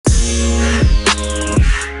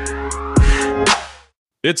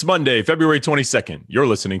It's Monday, February 22nd. You're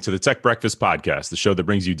listening to the Tech Breakfast Podcast, the show that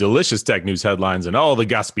brings you delicious tech news headlines and all the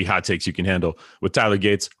gossipy hot takes you can handle with Tyler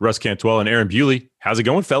Gates, Russ Cantwell, and Aaron Bewley. How's it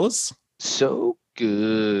going, fellas? So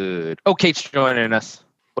good. Oh, Kate's joining us.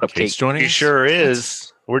 What up, Kate's Kate? joining He us? sure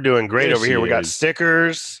is. We're doing great There over she here. We got is.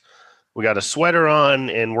 stickers. We got a sweater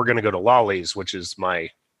on, and we're going to go to Lolly's, which is my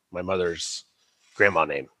mother's grandma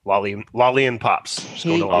name. Lolly and Pops. Just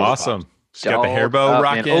going to Lolly and Awesome. Pops. She's got the hair Dolled bow up,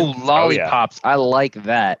 rocking. man. Oh, lollipops. I like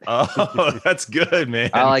that. Oh, that's good, man.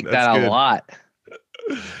 I like That's that good. a lot.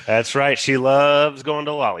 That's right. She loves going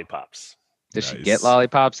to Lollipops. Does she Nice. get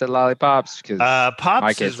lollipops at lollipops? Because my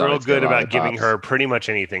Pops kids is real always good get about giving lollipops. her pretty much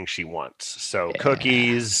anything she wants. So Yeah.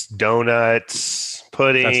 cookies, donuts,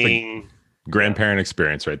 pudding. Grandparent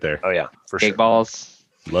experience right there. Oh, yeah, for cake sure. balls.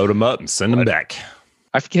 Load them up and send them What? back.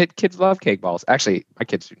 I forget kids love cake balls. Actually, my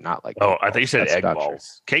kids do not like. Oh, cake I thought you balls. said That's egg not true.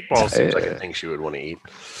 balls. Cake balls seems like a Uh, thing she would want to eat.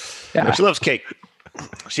 Yeah. But she loves cake.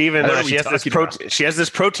 She even What are we she has this talking about? she has this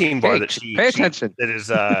protein bar that Cake. she Pay attention. that is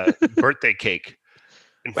birthday cake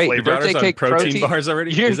and Wait, Your flavor. daughter's birthday on cake protein protein? bars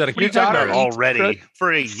already? Your- Is that a What are you your talking daughter about eats already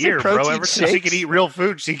for a said year, bro? protein Ever since she could shakes? eat real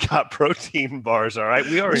food, she got protein bars. All right,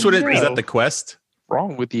 we are. That's in what it is. zero. Is that the Quest?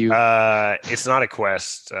 Wrong with you? It's not a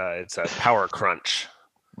Quest. It's a Power Crunch.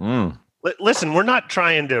 Mm. Listen, we're not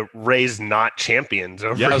trying to raise not champions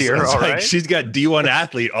over Yeah, I was here. All like, right. she's got D1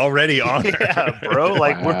 athlete already on her. Yeah, bro.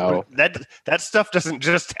 Like Wow. that stuff doesn't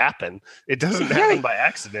just happen. It doesn't happen by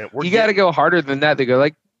accident. You got to go harder than that. They go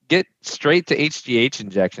like get straight to HGH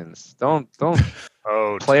injections. Don't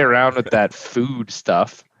Oh, play around with that food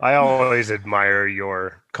stuff. I always admire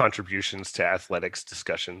your contributions to athletics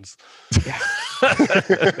discussions.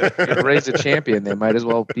 To raise a champion, they might as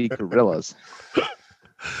well be gorillas.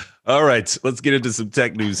 All right, let's get into some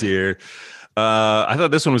tech news here. I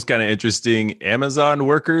thought this one was kind of interesting. Amazon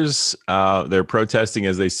workers, they're protesting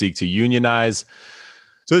as they seek to unionize.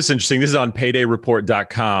 So this is interesting. This is on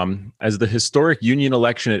paydayreport.com. As the historic union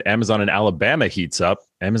election at Amazon in Alabama heats up,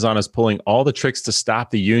 Amazon is pulling all the tricks to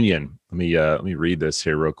stop the union. Let me read this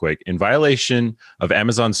here real quick. In violation of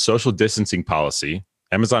Amazon's social distancing policy,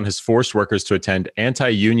 Amazon has forced workers to attend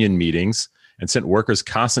anti-union meetings and sent workers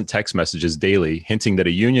constant text messages daily, hinting that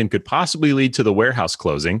a union could possibly lead to the warehouse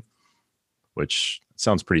closing, which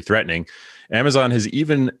sounds pretty threatening. Amazon has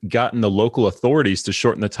even gotten the local authorities to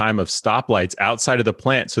shorten the time of stoplights outside of the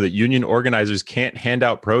plant so that union organizers can't hand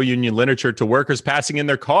out pro-union literature to workers passing in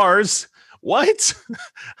their cars. What?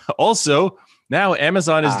 Also, now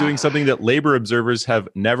Amazon is doing something that labor observers have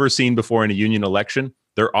never seen before in a union election.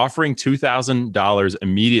 They're offering $2,000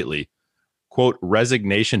 immediately. Quote,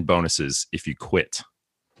 resignation bonuses if you quit.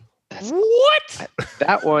 What?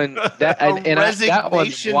 That one, that that one's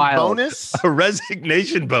resignation wild. bonus? A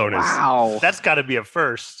resignation bonus. Wow. That's got to be a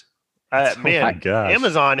first. Oh my Man, gosh.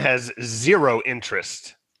 Amazon has zero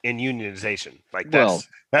interest in unionization. Like Well,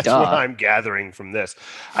 that's duh. what I'm gathering from this.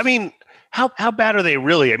 I mean, how bad are they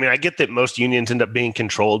really? I mean, I get that most unions end up being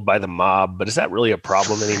controlled by the mob, but is that really a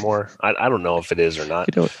problem anymore? I don't know if it is or not.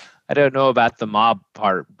 I don't know about the mob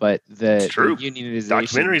part, but the true. unionization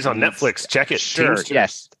Documentaries on needs- Netflix. Check it. Sure. Teamsters.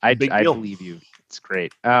 Yes, I Big deal. believe you. It's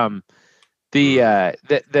great.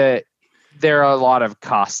 The there are a lot of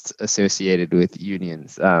costs associated with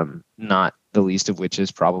unions. Not the least of which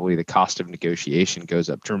is probably the cost of negotiation goes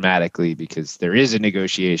up dramatically because there is a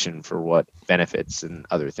negotiation for what benefits and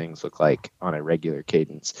other things look like on a regular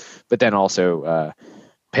cadence. But then also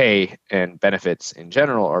pay and benefits in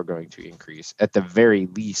general are going to increase at the very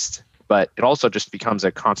least. But it also just becomes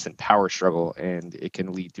a constant power struggle, and it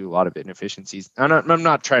can lead to a lot of inefficiencies. I'm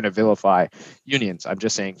not trying to vilify unions. I'm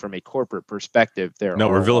just saying from a corporate perspective, there. No, are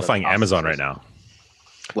a we're lot of vilifying costs Amazon right associated. now.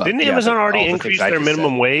 Well, Didn't yeah, Amazon but already all the increase things I their just said.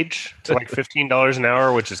 minimum wage to like $15 an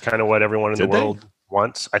hour, which is kind of what everyone in Did the they? world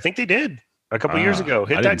wants? I think they did a couple years ago. I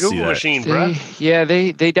Hit that didn't see Google that. machine, bro.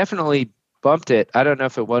 They definitely bumped it. I don't know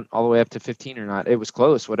if it went all the way up to 15 or not. It was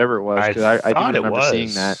close, whatever it was. I 'Cause I do thought it remember seeing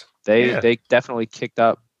was. that. Yeah. They definitely kicked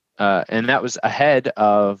up, and that was ahead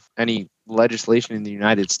of any legislation in the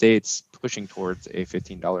United States pushing towards a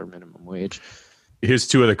 $15 minimum wage. Here's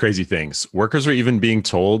two other crazy things. Workers are even being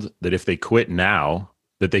told that if they quit now,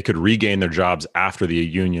 that they could regain their jobs after the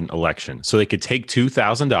union election. So they could take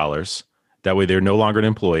 $2,000. That way they're no longer an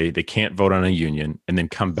employee. They can't vote on a union and then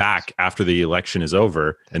come back after the election is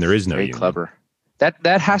over and there is no Very union. clever.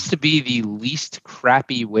 That has to be the least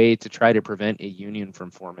crappy way to try to prevent a union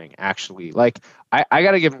from forming, actually. Like, I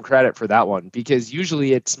got to give them credit for that one, because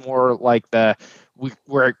usually it's more like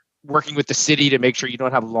we're working with the city to make sure you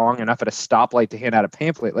don't have long enough at a stoplight to hand out a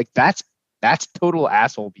pamphlet. Like, that's That's total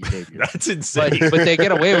asshole behavior. That's insane. But they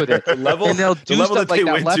get away with it. The level, and they'll the do level stuff that like they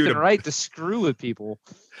that went left to and right to screw with people.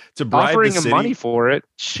 to bribe Offering the them city. money for it.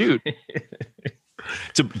 Shoot.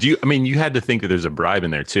 I mean, you had to think that there's a bribe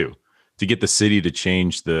in there too to get the city to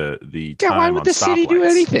change the Yeah, time why on would the city do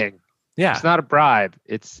stoplights. anything? Yeah, It's not a bribe.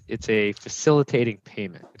 It's a facilitating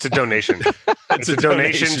payment. It's a donation. It's a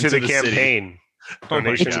donation to the city. campaign. Oh my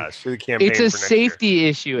Donation gosh. to the campaign. It's a for next year. safety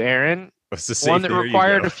issue, Aaron. What's the One that safety? There you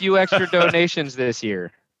required go. a few extra donations this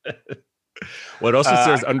year. What also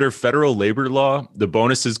says under federal labor law, the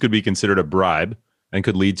bonuses could be considered a bribe and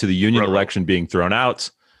could lead to the union Ruh-roh. election being thrown out.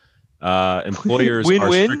 Employers are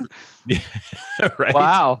Win-win? right.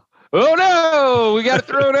 Wow. Oh no, we got it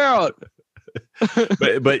thrown out.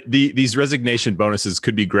 But these resignation bonuses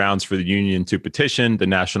could be grounds for the union to petition the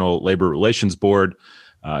National Labor Relations Board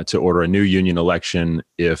to order a new union election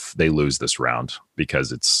if they lose this round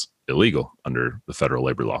because it's illegal under the federal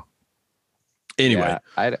labor law. Anyway,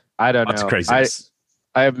 yeah, I don't lots know. of craziness.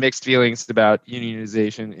 I have mixed feelings about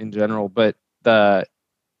unionization in general, but the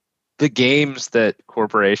games that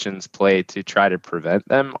corporations play to try to prevent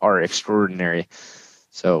them are extraordinary.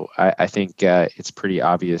 So I think it's pretty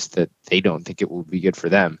obvious that they don't think it will be good for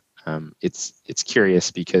them. It's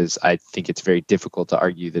curious because I think it's very difficult to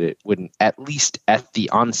argue that it wouldn't, at least at the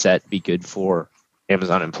onset, be good for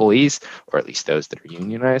Amazon employees, or at least those that are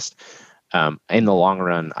unionized. In the long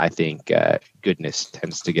run, I think goodness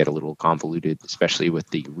tends to get a little convoluted, especially with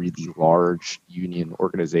the really large union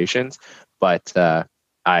organizations. But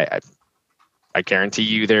I guarantee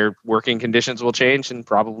you their working conditions will change, and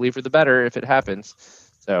probably for the better if it happens.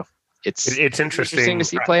 So it's interesting to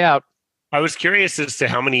see it play out. I was curious as to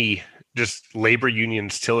how many just labor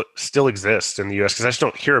unions still exist in the U.S. because I just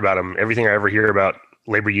don't hear about them. Everything I ever hear about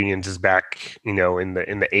labor unions is back, in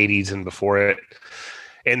the 80s and before it.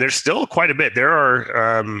 And there's still quite a bit. There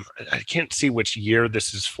are, I can't see which year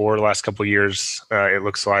this is for, the last couple of years. It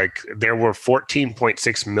looks like there were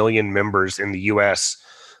 14.6 million members in the U.S.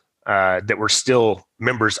 That were still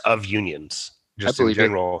members of unions, just in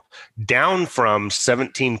general, down from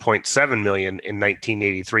 17.7 million in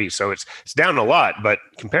 1983. So it's down a lot, but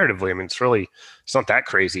comparatively, I mean, it's not that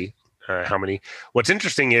crazy how many. What's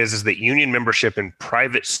interesting is that union membership in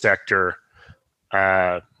private sector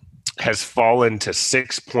has fallen to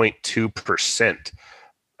 6.2%,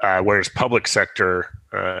 whereas public sector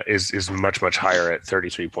is much, much higher at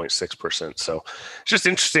 33.6%. So it's just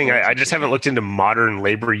interesting. I just haven't looked into modern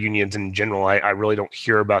labor unions in general. I really don't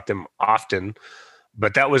hear about them often,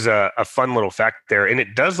 but that was a fun little fact there. And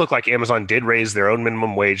it does look like Amazon did raise their own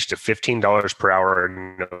minimum wage to $15 per hour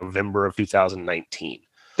in November of 2019.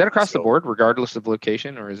 Is that across the board, regardless of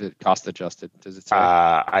location, or is it cost adjusted? Does it say?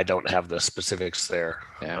 I don't have the specifics there.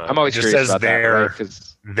 Yeah, I'm always it just curious says about that, right?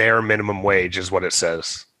 Their minimum wage is what it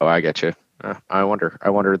says. Oh, I get you. I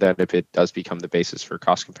wonder that if it does become the basis for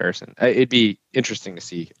cost comparison. It'd be interesting to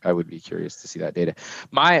see. I would be curious to see that data.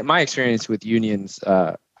 My experience with unions,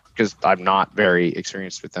 because I'm not very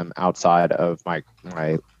experienced with them outside of my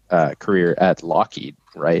career at Lockheed,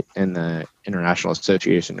 right, in the International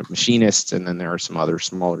Association of Machinists, and then there are some other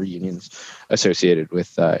smaller unions associated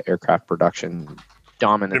with aircraft production.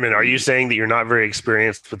 Dominant. I mean, are you saying that you're not very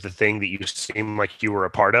experienced with the thing that you seem like you were a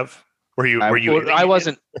part of? Were you? I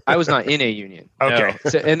wasn't. I was not in a union. Okay.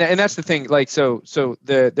 No. So, and that's the thing. Like, so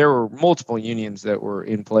there were multiple unions that were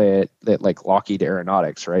in play at like Lockheed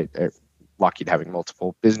Aeronautics, right? Lockheed having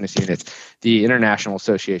multiple business units. The International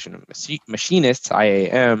Association of Machinists,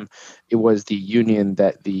 IAM, it was the union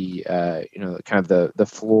that the kind of the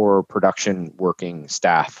floor production working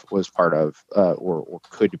staff was part of, or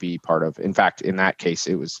could be part of. In fact, in that case,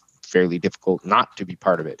 it was fairly difficult not to be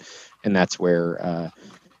part of it, and that's where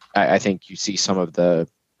I think you see some of the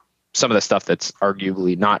stuff that's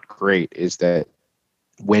arguably not great is that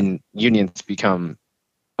when unions become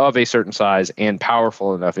of a certain size and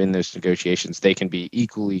powerful enough in those negotiations, they can be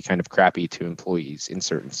equally kind of crappy to employees in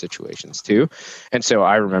certain situations too. And so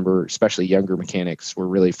I remember especially younger mechanics were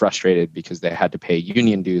really frustrated because they had to pay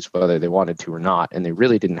union dues whether they wanted to or not, and they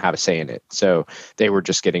really didn't have a say in it. So they were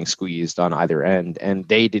just getting squeezed on either end, and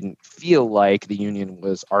they didn't feel like the union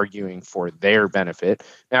was arguing for their benefit.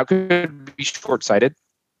 Now, it could be short-sighted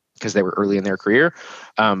because they were early in their career,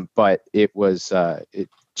 but it was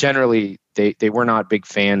generally they were not big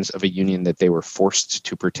fans of a union that they were forced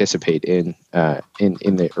to participate in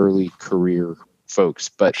the early career folks.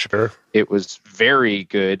 But sure, it was very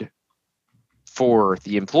good for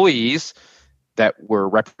the employees that were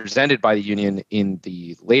represented by the union in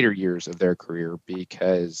the later years of their career,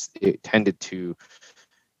 because it tended to,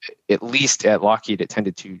 at least at Lockheed, it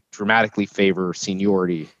tended to dramatically favor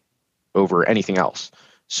seniority over anything else.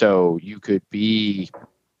 So you could be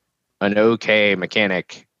an okay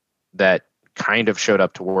mechanic that kind of showed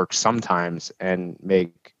up to work sometimes and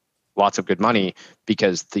make lots of good money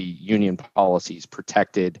because the union policies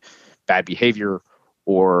protected bad behavior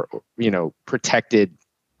or, protected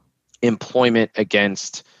employment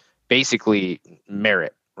against basically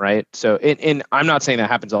merit, right? So, and I'm not saying that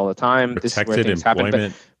happens all the time. Protected this is where things happen,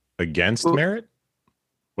 but against merit?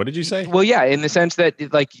 What did you say? Well, yeah, in the sense that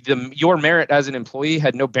your merit as an employee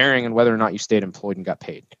had no bearing on whether or not you stayed employed and got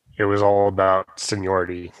paid. It was all about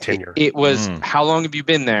seniority, tenure. It was how long have you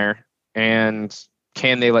been there, and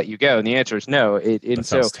can they let you go? And the answer is no. That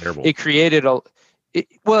sounds terrible. It created that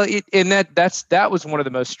was one of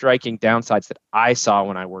the most striking downsides that I saw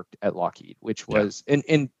when I worked at Lockheed, which was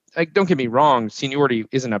and like, don't get me wrong, seniority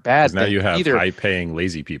isn't a bad thing. Now you have either. High-paying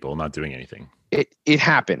lazy people not doing anything. It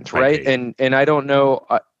happened, right? And I don't know.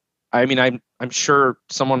 I mean, I'm sure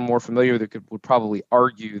someone more familiar with it would probably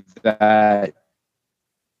argue that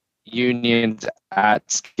unions at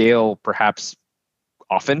scale perhaps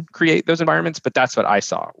often create those environments, but that's what I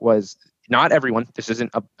saw. Was not everyone. This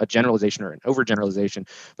isn't a generalization or an overgeneralization,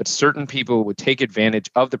 but certain people would take advantage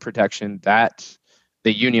of the protection that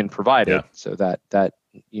the union provided, so that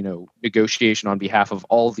negotiation on behalf of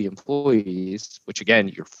all the employees, which again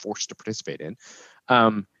you're forced to participate in,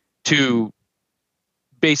 to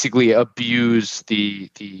basically abuse the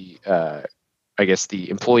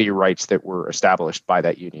employee rights that were established by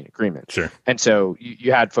that union agreement. Sure. And so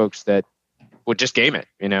you had folks that would just game it,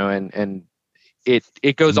 and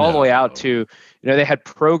it goes all the way out to, they had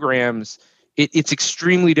programs. It's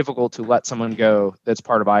extremely difficult to let someone go that's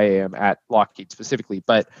part of IAM at Lockheed specifically,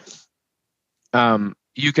 but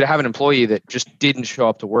you could have an employee that just didn't show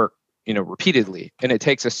up to work, repeatedly, and it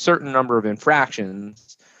takes a certain number of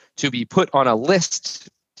infractions to be put on a list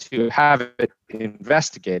to have it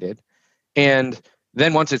investigated. And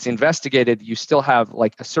then once it's investigated, you still have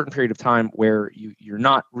like a certain period of time where you're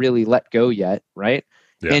not really let go yet, right?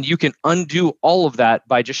 Yeah. And you can undo all of that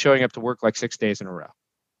by just showing up to work like 6 days in a row.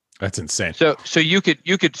 That's insane. So you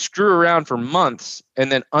could screw around for months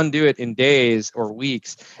and then undo it in days or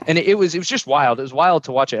weeks, and it was just wild. It was wild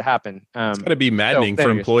to watch it happen. It's got to be maddening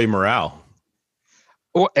for employee morale.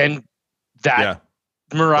 And that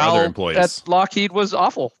morale at Lockheed was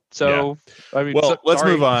awful. So I mean, let's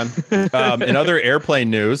move on. In other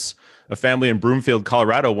airplane news, a family in Broomfield,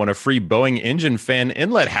 Colorado, won a free Boeing engine fan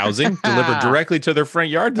inlet housing delivered directly to their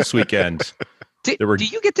front yard this weekend. Do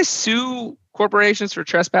you get to sue corporations for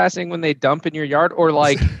trespassing when they dump in your yard, or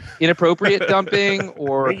like inappropriate dumping,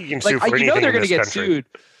 or they're going to get sued?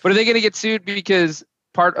 But are they going to get sued because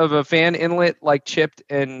part of a fan inlet like chipped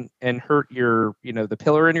and hurt your, the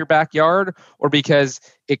pillar in your backyard, or because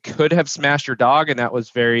it could have smashed your dog and that was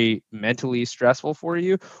very mentally stressful for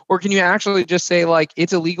you? Or can you actually just say like,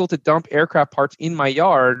 it's illegal to dump aircraft parts in my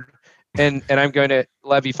yard and I'm going to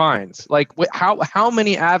levy fines? Like how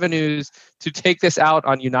many avenues to take this out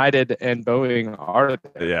on United and Boeing are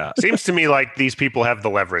there? Yeah. Seems to me like these people have the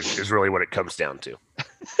leverage is really what it comes down to.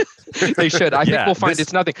 They should. I think we'll find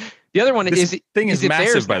it's nothing. The other one is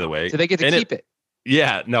massive, by the way. So they get to keep it.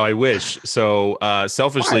 Yeah, no, I wish. So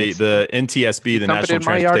selfishly, the NTSB, the National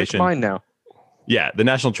Transportation, mine now. Yeah, the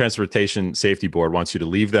National Transportation Safety Board wants you to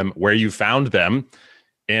leave them where you found them,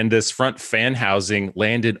 and this front fan housing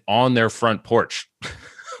landed on their front porch.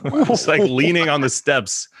 It's like leaning on the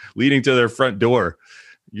steps leading to their front door.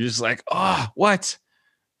 You're just like, what?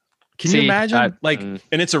 Can you imagine?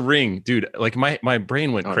 And it's a ring, dude. Like my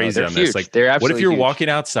brain went crazy on this. Like, what if you're walking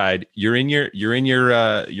outside? You're in your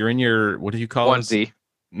what do you call onesie? It?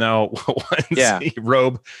 No, onesie,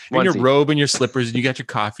 robe. You're in your robe and your slippers, and you got your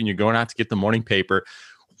coffee, and you're going out to get the morning paper.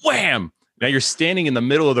 Wham! Now you're standing in the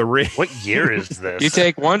middle of the ring. What year is this? You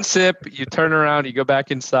take one sip, you turn around, you go back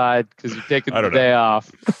inside because you're taking the day off.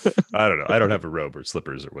 I don't know. I don't have a robe or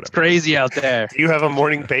slippers or whatever. It's crazy out there. Do you have a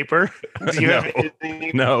morning paper? Do you have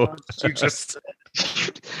anything? No. You just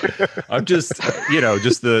I'm just,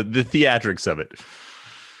 just the theatrics of it.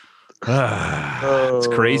 It's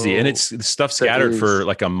crazy. And it's stuff scattered for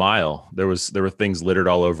like a mile. There were things littered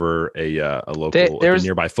all over a local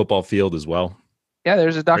nearby football field as well. Yeah,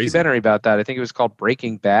 there's a documentary about that. I think it was called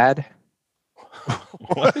Breaking Bad.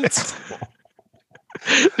 What?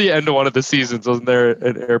 The end of one of the seasons, wasn't there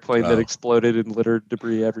an airplane that exploded and littered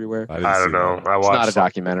debris everywhere? I don't know. I watched it's not a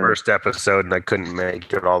documentary. The first episode and I couldn't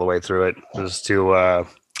make it all the way through it. It was too,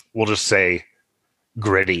 we'll just say,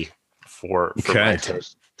 gritty for my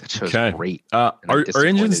taste. That show's great. Are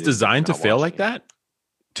engines designed to fail like that?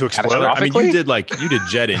 to explode. I mean, Catastrophically? you did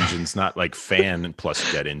jet engines, not like fan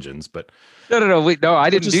plus jet engines, but No. I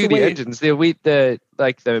didn't just do the the way- engines. He did the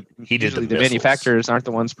Usually the missiles. manufacturers aren't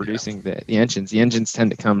the ones producing the engines. The engines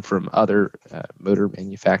tend to come from other motor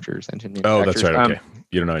manufacturers, engine oh, manufacturers. that's right. Okay,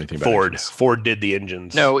 you don't know anything about Ford. engines. Ford did the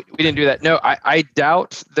engines. No, we didn't do that. No, I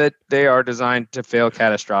doubt that they are designed to fail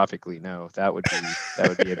catastrophically. No, that would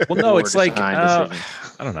be a Well, no, poor it's like design decision.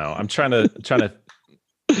 I don't know. I'm trying to.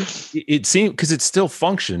 It seemed because it still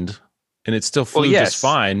functioned and it still flew yes. just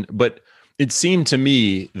fine, but it seemed to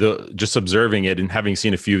me, just observing it and having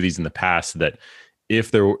seen a few of these in the past, that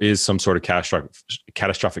if there is some sort of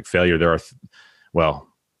catastrophic failure, there are, well,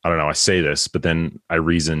 I don't know, I say this, but then I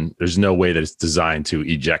reason there's no way that it's designed to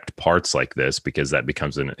eject parts like this, because that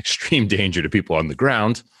becomes an extreme danger to people on the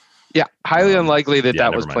ground. Yeah, highly unlikely that yeah,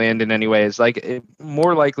 that never was mind. planned in any way. It's like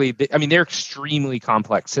more likely. I mean, they're extremely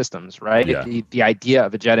complex systems, right? Yeah. The idea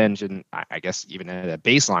of a jet engine, I guess, even at a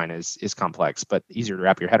baseline, is complex, but easier to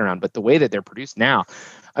wrap your head around. But the way that they're produced now,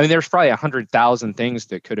 I mean, there's probably 100,000 things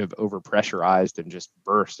that could have overpressurized and just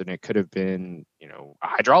burst, and it could have been, a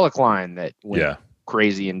hydraulic line that went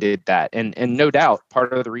crazy and did that. And no doubt,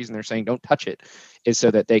 part of the reason they're saying don't touch it is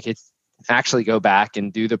so that they could actually go back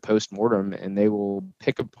and do the post-mortem, and they will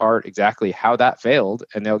pick apart exactly how that failed,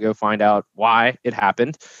 and they'll go find out why it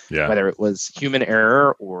happened, whether it was human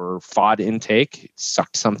error or FOD intake. It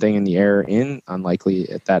sucked something in the air in,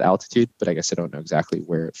 unlikely at that altitude, but I guess I don't know exactly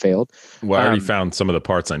where it failed. Well, I already found some of the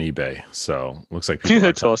parts on eBay, so looks like people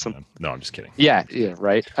That's are awesome. them. No, I'm just kidding. Yeah,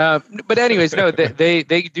 right. But anyways, no, they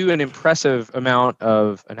do an impressive amount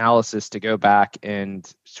of analysis to go back and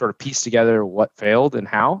sort of piece together what failed and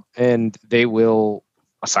how, and they will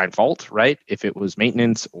assign fault, right? If it was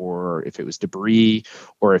maintenance, or if it was debris,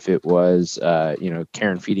 or if it was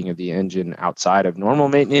care and feeding of the engine outside of normal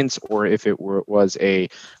maintenance, or if it was a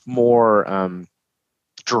more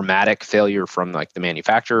dramatic failure from like the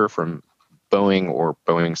manufacturer, from Boeing or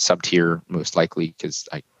Boeing sub-tier, most likely, because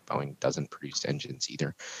Boeing doesn't produce engines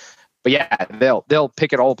either. But yeah, they'll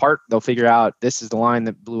pick it all apart. They'll figure out this is the line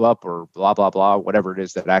that blew up, or blah blah blah, whatever it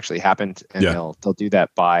is that actually happened, and they'll do that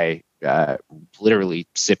by literally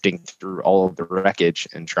sifting through all of the wreckage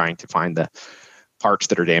and trying to find the parts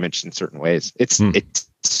that are damaged in certain ways. It's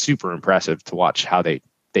super impressive to watch how they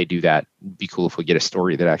do that. It'd be cool if we get a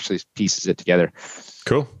story that actually pieces it together.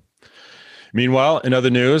 Cool. Meanwhile, in other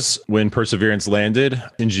news, when Perseverance landed,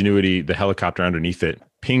 Ingenuity, the helicopter underneath it,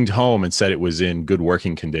 pinged home and said it was in good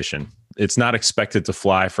working condition. It's not expected to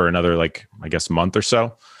fly for another, month or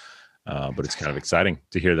so, but it's kind of exciting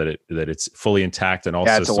to hear that it's fully intact and all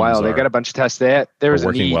systems it's a while. They got a bunch of tests there. There was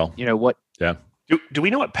working a need, well. What? Yeah. Do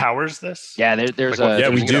we know what powers this? Yeah, there's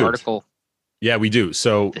we do. An article. Yeah, we do.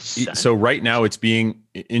 So right now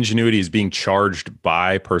Ingenuity is being charged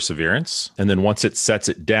by Perseverance. And then once it sets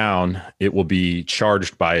it down, it will be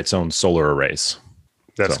charged by its own solar arrays.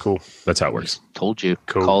 That's cool. That's how it works. Told you.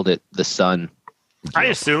 Cool. Called it the sun. I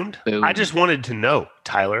assumed. Boom. I just wanted to know,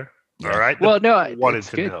 Tyler. Yeah. All right. Well, no, I wanted it's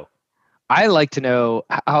to good. know. I like to know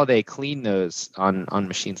how they clean those on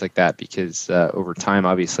machines like that, because over time,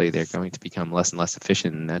 obviously, they're going to become less and less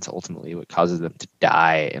efficient, and that's ultimately what causes them to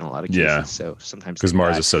die in a lot of cases. Yeah. So sometimes Because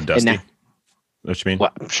Mars is so dusty. What you mean?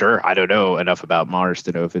 Well, I'm sure. I don't know enough about Mars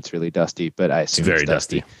to know if it's really dusty, but I assume It's very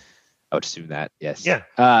dusty. dusty. I would assume that, yes. Yeah.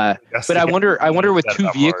 But I wonder with That's two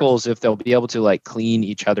about vehicles if they'll be able to clean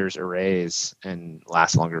each other's arrays and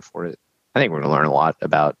last longer for it. I think we're going to learn a lot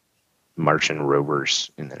about Martian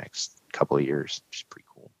rovers in the next couple of years, which is pretty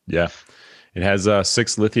cool. Yeah. It has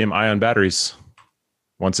 6 lithium-ion batteries.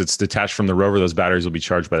 Once it's detached from the rover, those batteries will be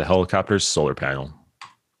charged by the helicopter's solar panel.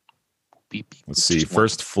 Beep, beep. Let's see. Just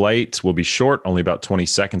First flight will be short, only about 20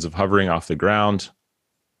 seconds of hovering off the ground.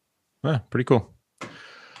 Pretty cool.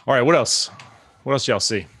 All right, what else? What else y'all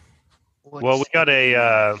see? Well, we got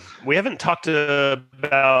we haven't talked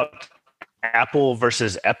about Apple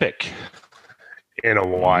versus Epic in a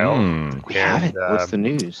while. We haven't. What's the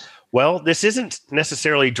news? Well, this isn't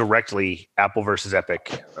necessarily directly Apple versus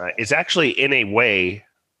Epic. It's actually, in a way,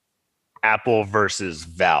 Apple versus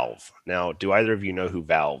Valve. Now, do either of you know who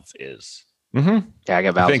Valve is? Mm-hmm. Yeah, I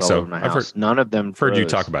got Valves think all so. over my I've house. None of them. heard you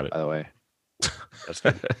froze, talk about it. By the way. That's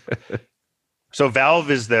good. So Valve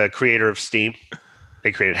is the creator of Steam.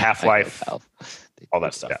 They created Half-Life, all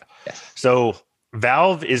that stuff. Yeah. So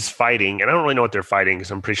Valve is fighting, and I don't really know what they're fighting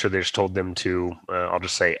because I'm pretty sure they just told them to, I'll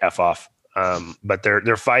just say F off. But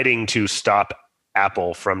they're fighting to stop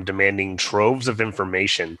Apple from demanding troves of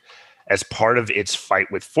information as part of its fight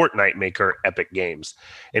with Fortnite maker Epic Games.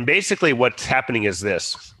 And basically what's happening is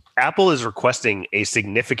this. Apple is requesting a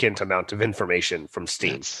significant amount of information from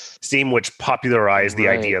Steam. Steam, which popularized the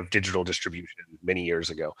idea of digital distribution many years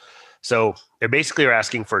ago. So they basically are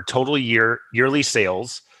asking for total yearly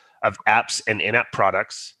sales of apps and in-app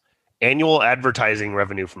products, annual advertising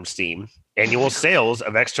revenue from Steam, annual sales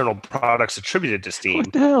of external products attributed to Steam,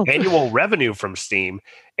 annual revenue from Steam,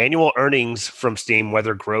 annual earnings from Steam,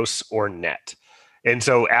 whether gross or net. And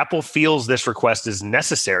so Apple feels this request is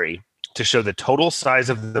necessary to show the total size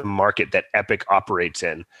of the market that Epic operates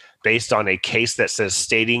in, based on a case that says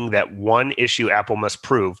stating that one issue Apple must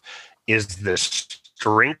prove is the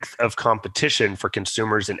strength of competition for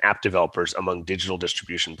consumers and app developers among digital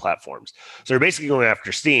distribution platforms. So they're basically going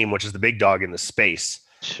after Steam, which is the big dog in the space,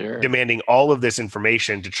 demanding all of this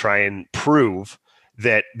information to try and prove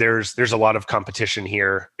that there's a lot of competition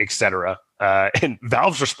here, etc. And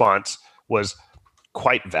Valve's response was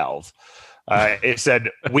quite Valve. It said,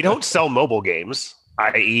 we don't sell mobile games,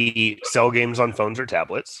 i.e. sell games on phones or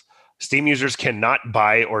tablets. Steam users cannot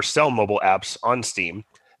buy or sell mobile apps on Steam.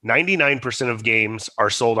 99% of games are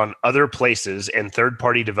sold on other places, and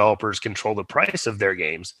third-party developers control the price of their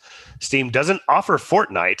games. Steam doesn't offer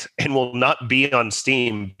Fortnite and will not be on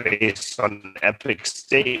Steam based on Epic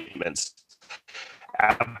statements.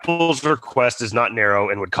 Apple's request is not narrow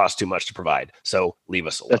and would cost too much to provide, so leave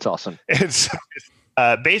us alone. That's awesome. And so,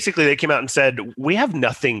 basically, they came out and said, we have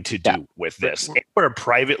nothing to do with this. And we're a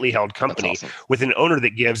privately held company with an owner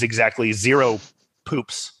that gives exactly zero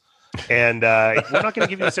poops. And we're not going to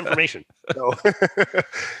give you this information. So,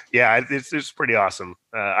 yeah, it's pretty awesome.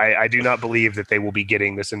 I do not believe that they will be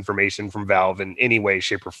getting this information from Valve in any way,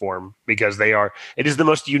 shape, or form, because it is the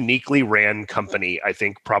most uniquely ran company, I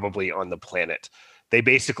think, probably on the planet. They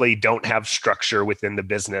basically don't have structure within the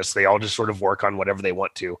business. They all just sort of work on whatever they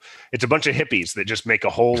want to. It's a bunch of hippies that just make a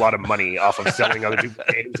whole lot of money off of selling other people's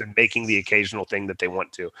games and making the occasional thing that they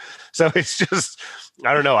want to. So it's just,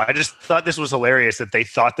 I don't know. I just thought this was hilarious that they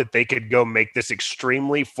thought that they could go make this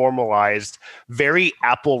extremely formalized, very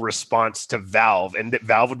Apple response to Valve, and that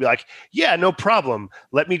Valve would be like, yeah, no problem.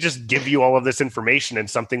 Let me just give you all of this information and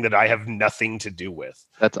something that I have nothing to do with.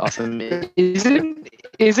 That's awesome.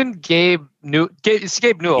 Isn't Gabe Newell,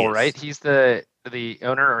 yes, right? He's the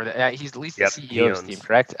owner, or he's at least the CEO of Steam,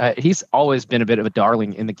 correct? He's always been a bit of a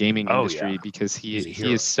darling in the gaming industry because he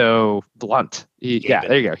is so blunt. There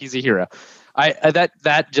you go. He's a hero.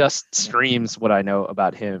 That just streams what I know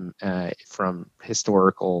about him from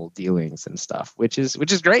historical dealings and stuff, which is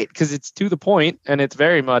great because it's to the point and it's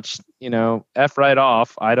very much, F right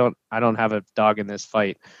off. I don't have a dog in this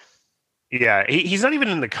fight. Yeah, he's not even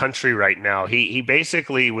in the country right now. He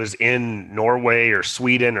basically was in Norway or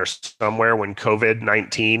Sweden or somewhere when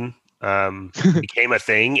COVID-19 became a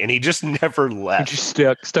thing, and he just never left. He just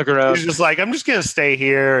stuck around. He's just like, I'm just going to stay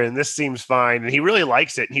here, and this seems fine. And he really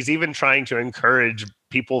likes it. And he's even trying to encourage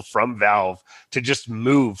people from Valve to just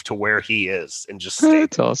move to where he is and just stay.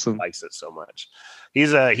 That's awesome. He likes it so much. He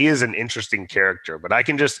is an interesting character, but I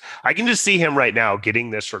can just see him right now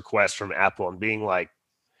getting this request from Apple and being like,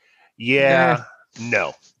 yeah,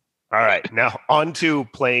 no. All right, now on to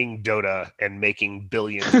playing Dota and making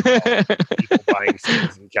billions of dollars, people buying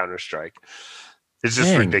skins in Counter-Strike. It's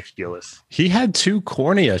just ridiculous. He had 2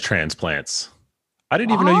 cornea transplants. I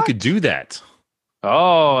didn't even know you could do that.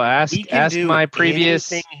 Oh, ask my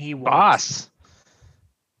previous boss.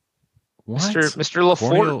 What? Mr.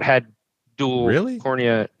 Lafort had dual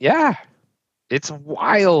cornea. Yeah, it's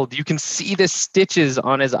wild. You can see the stitches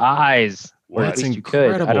on his eyes. Or at least you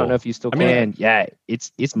could. I don't know if you still can. Yeah,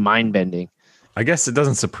 it's mind bending. I guess it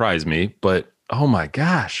doesn't surprise me, but oh my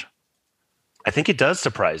gosh. I think it does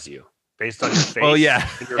surprise you based on your face. Oh yeah.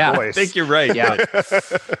 And your voice. I think you're right. Yeah.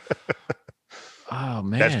 Oh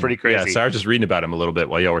man. That's pretty crazy. Yeah, so I was just reading about him a little bit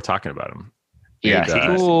while y'all were talking about him. Yeah.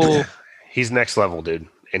 He's next level, dude.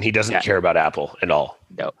 And he doesn't care about Apple at all.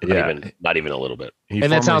 No. Not even a little bit.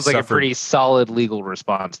 And that sounds like a pretty solid legal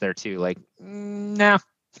response there too. Like, no.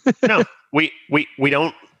 No. We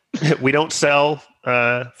don't sell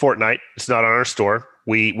Fortnite. It's not on our store.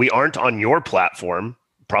 We aren't on your platform,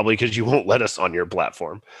 probably because you won't let us on your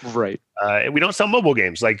platform. Right. And we don't sell mobile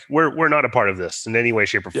games. Like we're not a part of this in any way,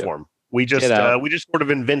 shape, or form. We just sort of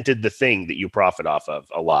invented the thing that you profit off of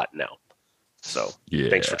a lot now. So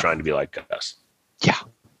thanks for trying to be like us. Yeah.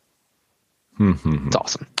 It's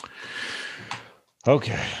awesome.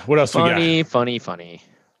 Okay. What else we got? Funny.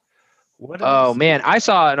 Oh man, I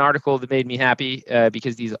saw an article that made me happy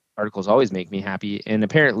because these articles always make me happy. And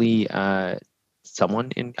apparently,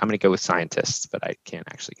 someone I'm going to go with scientists, but I can't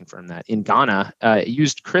actually confirm that, in Ghana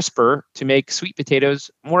used CRISPR to make sweet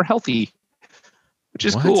potatoes more healthy, which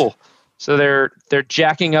is cool. So they're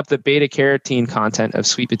jacking up the beta carotene content of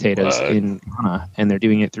sweet potatoes in Ghana, and they're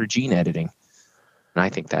doing it through gene editing. And I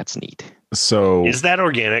think that's neat. So is that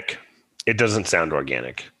organic? It doesn't sound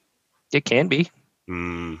organic. It can be.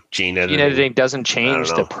 Gene editing. Gene editing doesn't change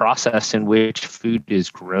the process in which food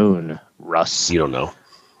is grown, Russ. You don't know.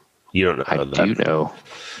 You don't know. I do know.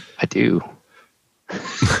 I do.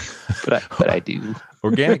 but I do.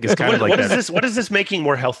 Organic is kind of like that. What is this making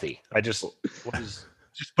more healthy?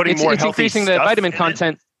 Just putting more it's healthy increasing the vitamin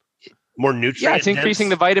content. More nutrient. Yeah, it's increasing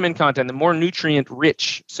the vitamin content, the more nutrient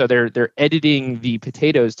rich. So they're editing the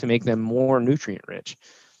potatoes to make them more nutrient rich.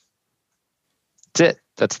 That's it.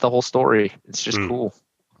 That's the whole story. It's just cool.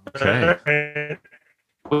 Okay.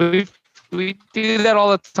 We do that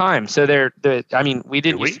all the time. So we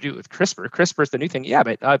didn't used to do it with CRISPR. CRISPR is the new thing. Yeah,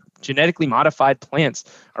 but genetically modified plants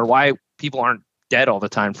are why people aren't dead all the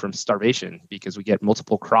time from starvation, because we get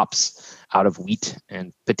multiple crops out of wheat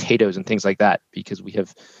and potatoes and things like that, because we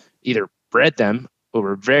have either bred them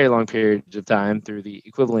over very long periods of time through the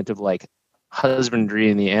equivalent of like husbandry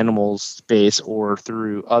in the animal space, or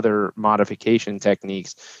through other modification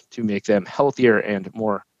techniques to make them healthier and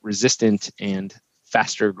more resistant and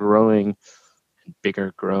faster growing and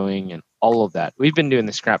bigger growing and all of that. We've been doing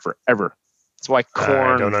this crap forever. That's why corn.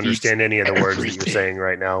 I don't understand any of the words that you're saying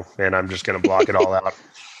right now, and I'm just going to block it all out.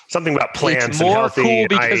 Something about plants it's and more healthy. cool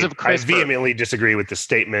because of I CRISPR. vehemently disagree with the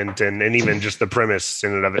statement and even just the premise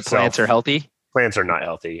in and of itself. Plants are healthy. Plants are not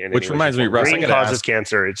healthy. Which reminds me, Russ, I green gotta causes ask.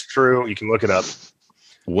 cancer. It's true. You can look it up.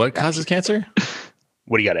 What causes cancer?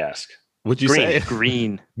 What do you got to ask? What'd you Green. say?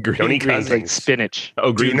 Green. Don't eat green Like things. spinach.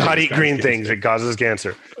 Oh, Do not things eat cause green cancer. things. It causes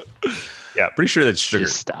cancer. Pretty sure that's sugar,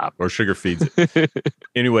 Just stop. or sugar feeds it.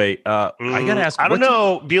 Anyway, I gotta ask. I don't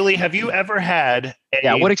know, Bewley. Have you ever had?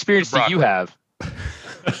 What experience do you have?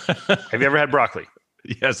 Have you ever had broccoli?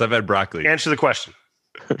 Yes, I've had broccoli. Answer the question.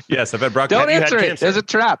 Yes, I've had broccoli. Don't you had answer it. cancer? There's a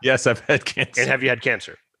trap. Yes, I've had cancer. And have you had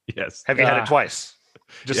cancer? Yes. Have you had it twice?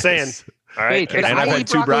 Just saying. Yes. All right. Wait, but And I've I had eat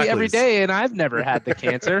two broccoli every broccolis. day, and I've never had the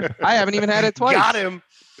cancer. I haven't even had it twice. Got him.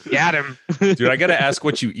 Got him. Dude, I gotta ask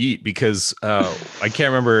what you eat, because I can't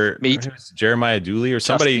remember. Meat. It was Jeremiah Dooley or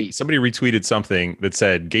somebody meat. retweeted something that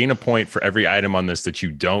said gain a point for every item on this that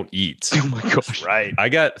you don't eat. Oh my gosh. Right. I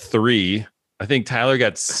got 3. I think Tyler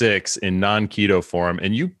got 6 in non-keto form,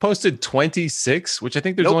 and you posted 26, which I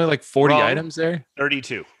think there's Nope. only like 40 Wrong. items there.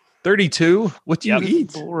 32. 32. What do you Yep.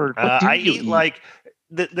 eat? Lord, what do I you eat like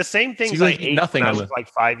the same things you I like eat ate nothing when I on was the- like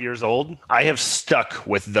 5 years old. I have stuck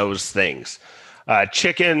with those things.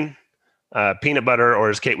 Chicken, peanut butter, or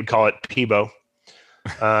as Kate would call it, Peebo.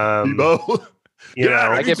 You know,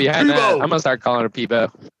 I get behind that. I'm gonna start calling it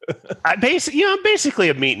Peebo. I'm basically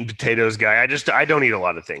a meat and potatoes guy. I don't eat a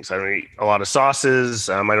lot of things. I don't eat a lot of sauces.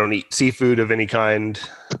 I don't eat seafood of any kind.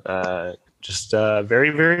 Just very,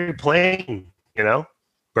 very plain. You know,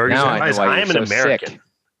 burgers Now and I know fries. why I you're am an so American. sick.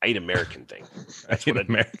 I eat American things. I eat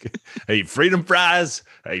American. I eat freedom fries.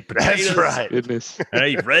 I eat potatoes. That's right. Goodness. I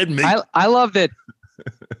eat red meat. I love that.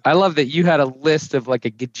 I love that you had a list of like a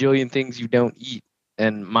gajillion things you don't eat,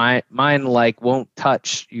 and mine like won't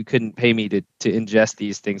touch. You couldn't pay me to ingest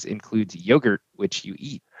these things. Includes yogurt, which you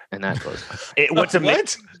eat, and that goes. What's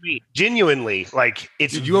amazing to me, genuinely, like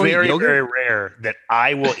it's Dude, you only eat very, yogurt? very rare that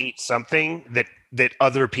I will eat something that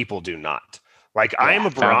other people do not. Like I am a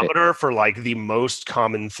found it. barometer for like the most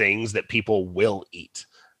common things that people will eat.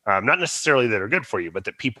 Not necessarily that are good for you, but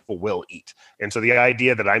that people will eat. And so the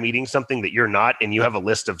idea that I'm eating something that you're not, and you have a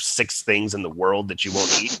list of 6 things in the world that you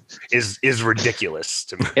won't eat, is ridiculous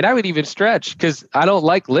to me. And I would even stretch because I don't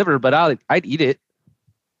like liver, but I'd eat it.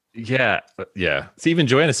 Yeah. See, even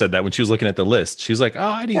Joanna said that when she was looking at the list. She was like,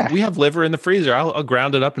 "Oh, we have liver in the freezer. I'll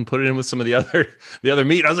ground it up and put it in with some of the other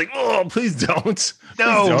meat." I was like, "Oh, please don't."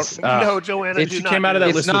 No, Please don't. no, Joanna. She came out of that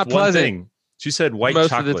It's list not with one pleasant. thing. She said white most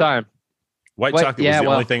chocolate. of the time. White What? chocolate Yeah, was the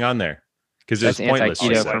well, only thing on there because it's that's pointless.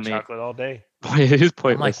 anti-keto. She for said. me. chocolate all day. It is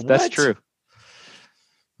pointless. like, That's what? true.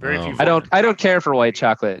 Very Oh. few. I don't care for white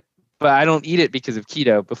chocolate, but I don't eat it because of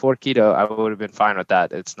keto. Before keto, I would have been fine with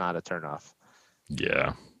that. It's not a turnoff.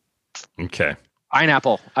 Yeah. Okay.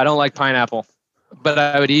 Pineapple. I don't like pineapple, but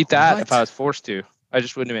I would eat that What? if I was forced to. I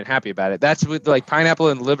just wouldn't have been happy about it. That's with like pineapple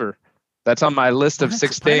and liver. That's on my list of What?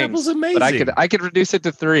 6 Pineapple's things. amazing. But I could reduce it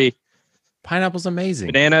to 3. Pineapple's amazing.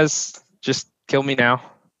 Bananas, just kill me now.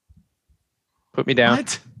 Put me down.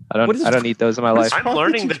 What? I What is- don't eat those in my life. I'm wrong with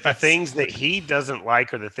learning you that the guys? things that he doesn't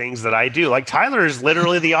like are the things that I do. Like Tyler is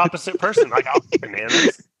literally the opposite person. Like I'll eat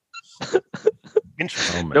bananas.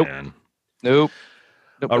 Interesting. Oh Nope. man. Nope.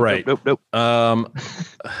 All right. Nope.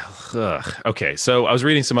 Okay, so I was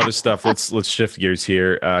reading some other stuff. Let's shift gears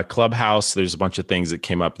here. Clubhouse. There's a bunch of things that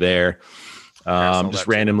came up there. just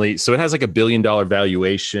randomly. So it has like $1 billion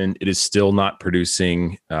valuation. It is still not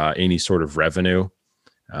producing any sort of revenue.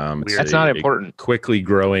 That's not important. Quickly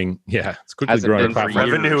growing. Yeah, it's quickly growing platform.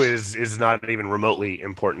 Revenue is not even remotely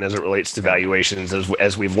important as it relates to valuations,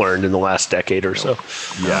 as we've learned in the last decade or so.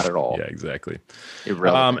 Not at all. Yeah, exactly.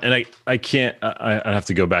 Irrelevant. And I can't. I have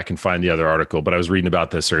to go back and find the other article, but I was reading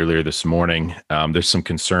about this earlier this morning. There's some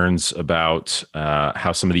concerns about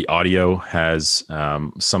how some of the audio has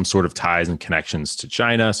some sort of ties and connections to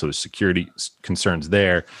China. So there's security concerns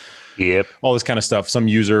there. Yep. All this kind of stuff. Some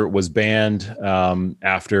user was banned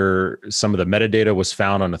after some of the metadata was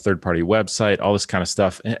found on a third-party website, all this kind of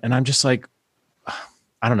stuff. And I'm just like,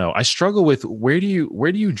 I don't know. I struggle with where do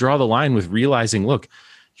you draw the line with realizing, look,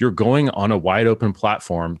 you're going on a wide open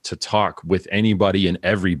platform to talk with anybody and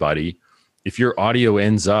everybody. If your audio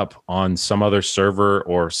ends up on some other server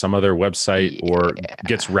or some other website or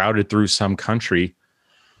gets routed through some country,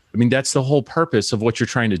 I mean, that's the whole purpose of what you're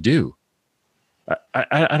trying to do.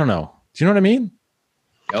 I don't know. Do you know what I mean?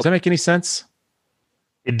 Yep. Does that make any sense?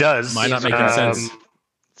 It does. Might not make any sense.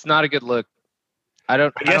 It's not a good look. I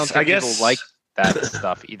don't think people like that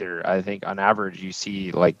stuff either. I think on average you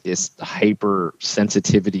see like this hyper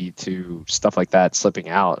sensitivity to stuff like that slipping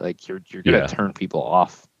out. Like you're gonna turn people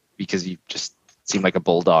off because you just seem like a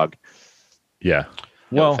bulldog. Yeah.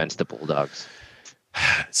 No offense to bulldogs.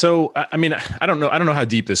 So, I mean, I don't know how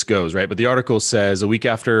deep this goes, right? But the article says a week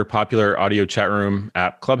after popular audio chat room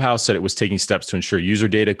app Clubhouse said it was taking steps to ensure user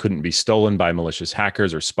data couldn't be stolen by malicious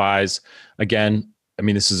hackers or spies. Again, I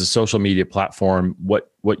mean, this is a social media platform. What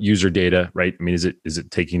user data, right? I mean, is it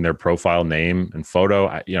taking their profile name and photo?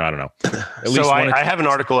 I don't know. I have an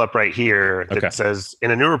article up right here that says,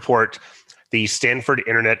 in a new report, the Stanford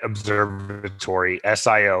Internet Observatory,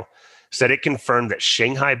 SIO, said it confirmed that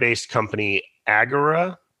Shanghai-based company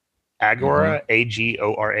Agora, Agora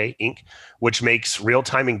Inc., which makes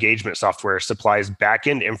real-time engagement software, supplies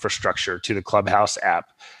back-end infrastructure to the Clubhouse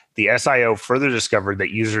app. The SIO further discovered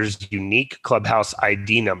that users' unique Clubhouse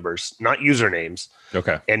ID numbers, not usernames,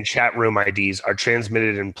 and chat room IDs are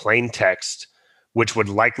transmitted in plain text, which would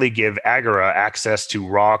likely give Agora access to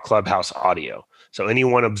raw Clubhouse audio. So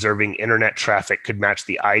anyone observing internet traffic could match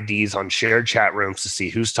the IDs on shared chat rooms to see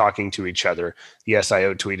who's talking to each other, the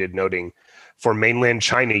SIO tweeted, noting, for mainland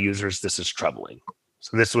China users, this is troubling.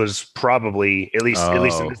 So this was probably, at least in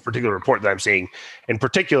this particular report that I'm seeing, in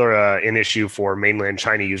particular, an issue for mainland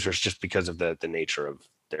China users just because of the nature of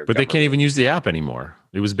their But they can't even use the app anymore.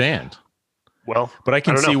 It was banned. Well, but I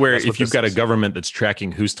can see where if you've got a government that's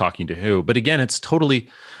tracking who's talking to who, but again, it's totally,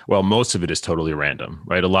 most of it is totally random,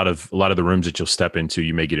 right? A lot of the rooms that you'll step into,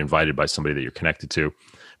 you may get invited by somebody that you're connected to.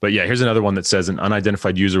 But yeah, here's another one that says an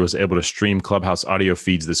unidentified user was able to stream Clubhouse audio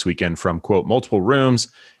feeds this weekend from, quote, multiple rooms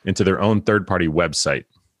into their own third-party website,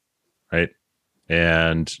 right?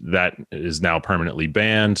 And that is now permanently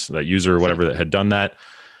banned, that user or whatever that had done that.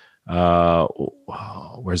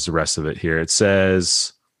 Where's the rest of it here? It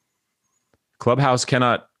says Clubhouse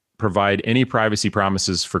cannot provide any privacy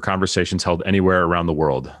promises for conversations held anywhere around the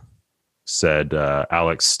world, said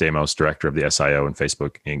Alex Stamos, director of the SIO and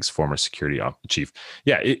Facebook Inc.'s former security chief.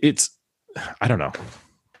 Yeah, it's, I don't know.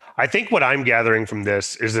 I think what I'm gathering from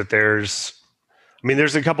this is that there's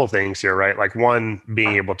a couple things here, right? Like one,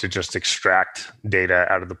 being able to just extract data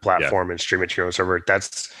out of the platform and stream it to your own server.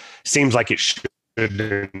 That seems like it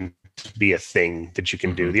shouldn't be a thing that you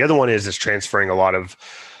can do. The other one is transferring a lot of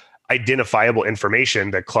identifiable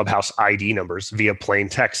information, the Clubhouse ID numbers, via plain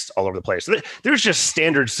text all over the place. So there's just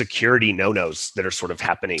standard security no-nos that are sort of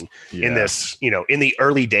happening in this, in the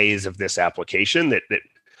early days of this application that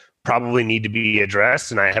probably need to be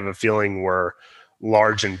addressed. And I have a feeling we're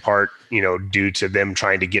large in part, due to them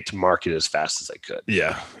trying to get to market as fast as they could.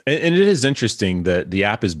 Yeah. And it is interesting that the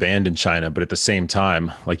app is banned in China, but at the same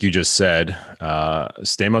time, like you just said,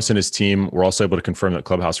 Stamos and his team were also able to confirm that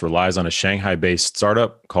Clubhouse relies on a Shanghai-based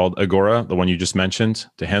startup called Agora, the one you just mentioned,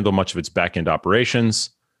 to handle much of its back-end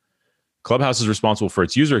operations. Clubhouse is responsible for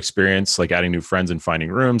its user experience, like adding new friends and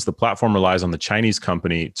finding rooms. The platform relies on the Chinese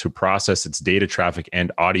company to process its data traffic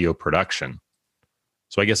and audio production.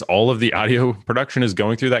 So I guess all of the audio production is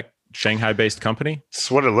going through that Shanghai-based company?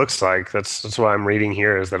 That's what it looks like. That's what I'm reading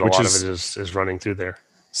here, is that a lot of it is running through there.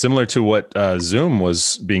 Similar to what Zoom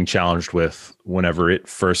was being challenged with whenever it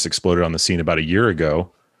first exploded on the scene about a year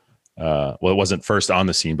ago. It wasn't first on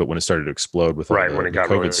the scene, but when it started to explode with all when it got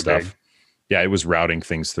COVID really stuff. big. Yeah, it was routing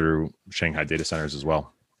things through Shanghai data centers as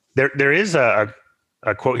well. There is a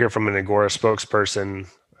quote here from an Agora spokesperson.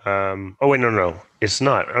 No, it's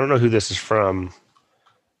not. I don't know who this is from.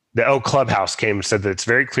 Clubhouse came and said that it's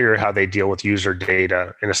very clear how they deal with user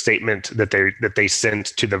data. In a statement that they sent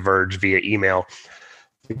to The Verge via email,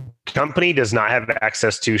 the company does not have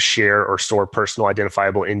access to share or store personal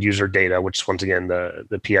identifiable end user data, which once again,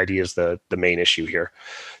 the PID is the main issue here.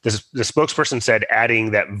 The spokesperson said,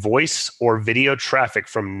 adding that voice or video traffic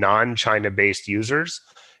from non-China based users,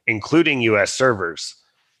 including US servers,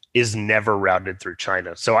 is never routed through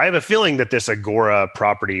China. So I have a feeling that this Agora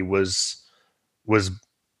property was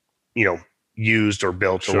used or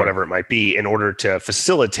built or whatever it might be in order to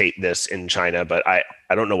facilitate this in China. But I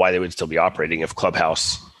don't know why they would still be operating if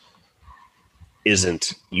Clubhouse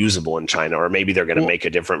isn't usable in China, or maybe they're going to make a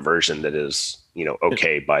different version that is,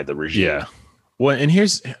 okay by the regime. Yeah. Well, and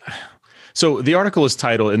so the article is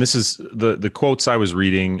titled, and this is the quotes I was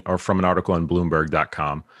reading are from an article on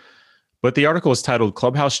Bloomberg.com, but the article is titled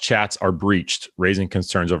 "Clubhouse Chats Are Breached, Raising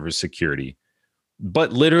Concerns Over Security."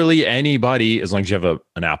 But literally anybody, as long as you have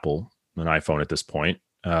an Apple, an iPhone at this point,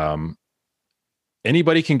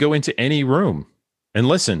 anybody can go into any room and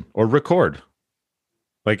listen or record.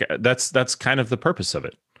 Like that's kind of the purpose of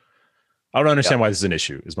it. I don't understand why this is an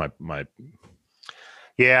issue. Is my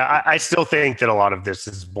Yeah, I still think that a lot of this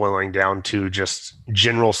is boiling down to just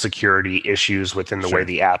general security issues within the way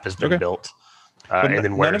the app has been built. And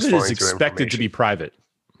then none of it is expected to be private,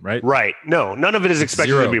 right? Right. No, none of it is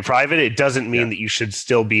expected to be private. It doesn't mean that you should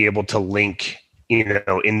still be able to link,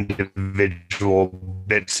 individual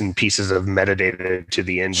bits and pieces of metadata to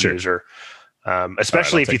the end user.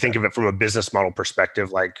 Especially if you think of it from a business model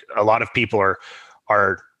perspective. Like a lot of people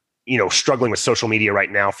are struggling with social media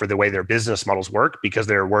right now for the way their business models work, because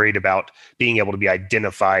they're worried about being able to be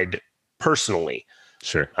identified personally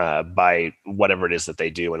by whatever it is that they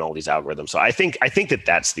do and all these algorithms. So I think that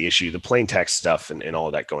that's the issue. The plain text stuff and all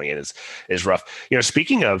of that going in is rough.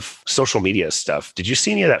 Speaking of social media stuff, did you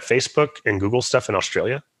see any of that Facebook and Google stuff in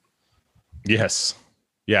Australia? Yes.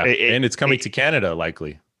 Yeah. And it's coming to Canada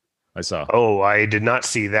likely. I saw. Oh, I did not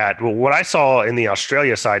see that. Well, what I saw in the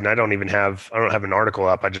Australia side, and I don't have an article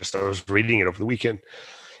up. I was reading it over the weekend,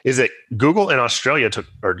 is that Google and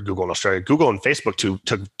Facebook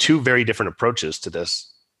took two very different approaches to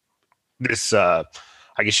this, I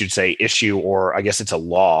guess you'd say issue, or I guess it's a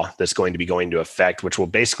law that's going to be going into effect, which will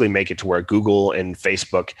basically make it to where Google and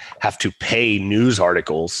Facebook have to pay news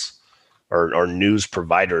articles or news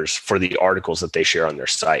providers for the articles that they share on their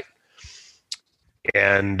site.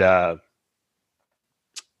 And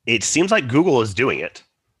it seems like Google is doing it,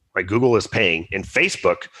 right? Google is paying, and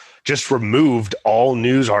Facebook just removed all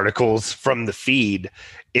news articles from the feed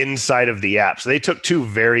inside of the app. So they took two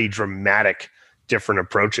very dramatic different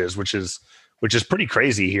approaches, which is pretty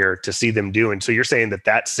crazy here to see them do. And so you're saying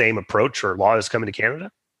that same approach or law is coming to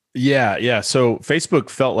Canada? Yeah. So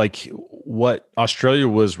Facebook felt like what Australia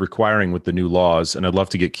was requiring with the new laws, and I'd love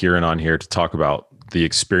to get Kieran on here to talk about the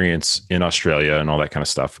experience in Australia and all that kind of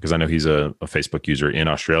stuff, because I know he's a Facebook user in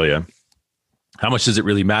Australia. How much does it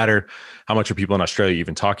really matter? How much are people in Australia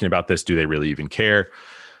even talking about this? Do they really even care?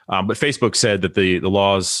 But Facebook said that the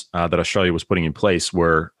laws that Australia was putting in place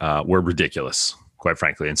were ridiculous, quite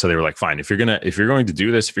frankly. And so they were like, fine, if you're going to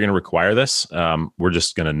do this, if you're going to require this, we're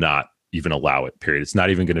just going to not even allow it, period. It's not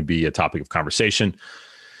even going to be a topic of conversation.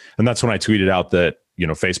 And that's when I tweeted out that,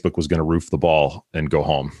 Facebook was going to roof the ball and go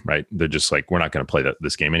home, right? They're just like, we're not going to play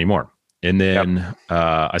this game anymore. And then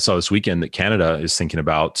I saw this weekend that Canada is thinking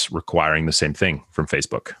about requiring the same thing from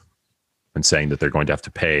Facebook and saying that they're going to have to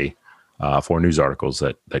pay for news articles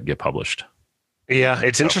that get published. Yeah,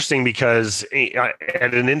 it's interesting because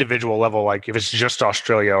at an individual level, like if it's just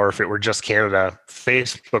Australia or if it were just Canada,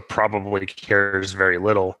 Facebook probably cares very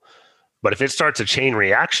little. But if it starts a chain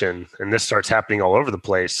reaction and this starts happening all over the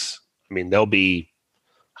place, I mean, they'll be,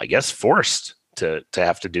 I guess, forced to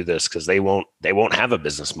have to do this, because they won't have a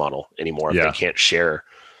business model anymore if they can't share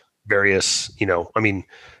various, I mean,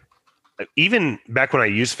 even back when I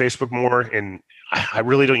used Facebook more, and I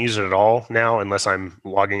really don't use it at all now unless I'm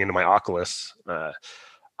logging into my Oculus.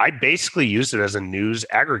 I basically used it as a news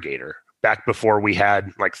aggregator back before we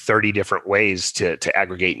had like 30 different ways to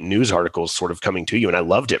aggregate news articles sort of coming to you. And I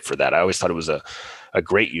loved it for that. I always thought it was a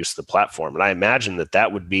great use of the platform. And I imagine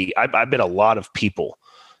that would be, I bet a lot of people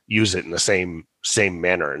use it in the same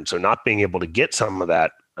manner. And so not being able to get some of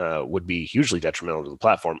that would be hugely detrimental to the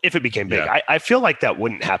platform if it became big. Yeah. I feel like that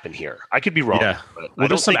wouldn't happen here. I could be wrong, but I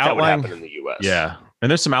don't think that would happen in the US. Yeah. And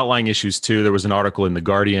there's some outlying issues too. There was an article in The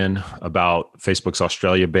Guardian about Facebook's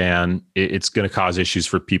Australia ban. It's going to cause issues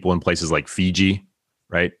for people in places like Fiji,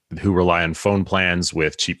 right? Who rely on phone plans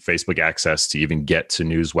with cheap Facebook access to even get to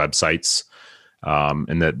news websites.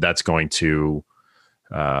 And that's going to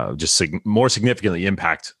just more significantly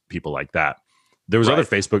impact people like that. There was Right. other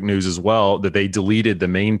Facebook news as well that they deleted the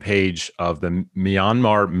main page of the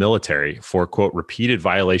Myanmar military for, quote, repeated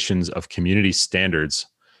violations of community standards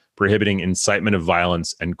prohibiting incitement of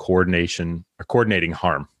violence and coordinating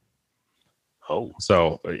harm. Oh,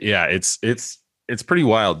 So yeah, it's pretty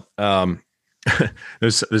wild.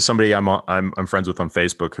 There's somebody I'm friends with on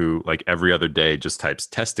Facebook who like every other day just types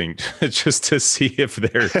testing just to see if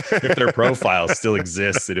their profile still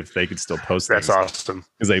exists and if they could still post that's things. awesome.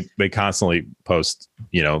 Because they constantly post,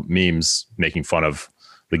 memes making fun of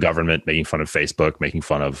the government, making fun of Facebook, making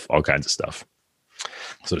fun of all kinds of stuff.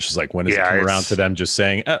 So it's just like, when does it come around to them just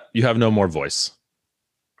saying, you have no more voice?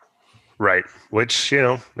 Right. Which,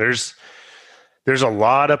 there's a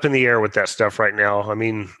lot up in the air with that stuff right now. I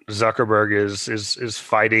mean, Zuckerberg is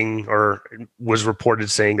fighting, or was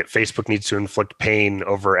reported saying that Facebook needs to inflict pain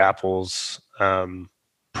over Apple's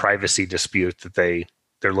privacy dispute that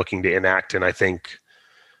they're looking to enact. And I think,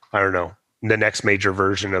 I don't know, the next major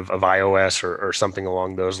version of iOS or something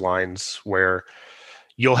along those lines, where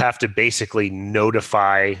you'll have to basically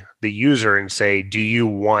notify the user and say, do you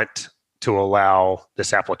want to allow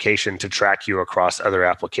this application to track you across other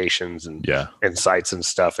applications and sites and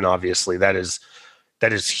stuff? And obviously that is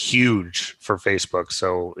huge for Facebook.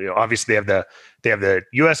 So obviously they have the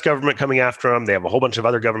US government coming after them. They have a whole bunch of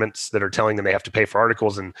other governments that are telling them they have to pay for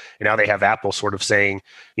articles. And now they have Apple sort of saying,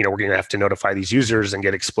 we're going to have to notify these users and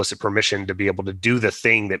get explicit permission to be able to do the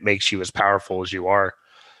thing that makes you as powerful as you are.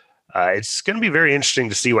 It's going to be very interesting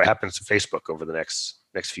to see what happens to Facebook over the next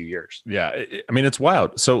few years. Yeah. I mean, it's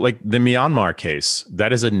wild. So like the Myanmar case,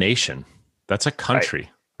 that is a nation. That's a country,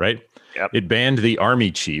 right? Yep. It banned the army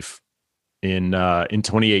chief in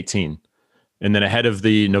 2018. And then ahead of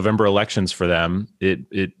the November elections for them,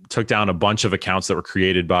 it took down a bunch of accounts that were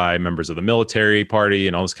created by members of the military party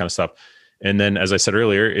and all this kind of stuff. And then, as I said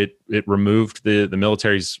earlier, it removed the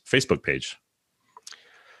military's Facebook page.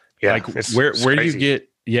 Yeah. Like where do you get,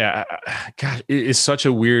 God, it is such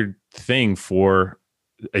a weird thing for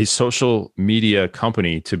a social media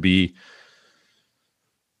company to be,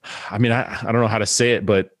 I mean, I don't know how to say it,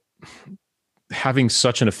 but having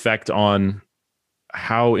such an effect on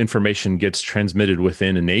how information gets transmitted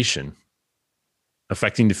within a nation,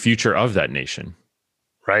 affecting the future of that nation.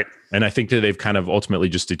 Right. And I think that they've kind of ultimately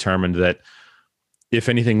just determined that if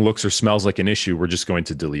anything looks or smells like an issue, we're just going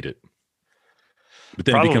to delete it. But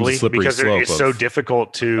then it becomes a slippery because slope. It's so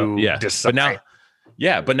difficult to decide.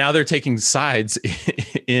 But now they're taking sides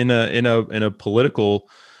in a political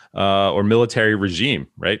or military regime,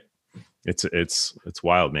 right? It's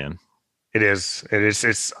wild, man. It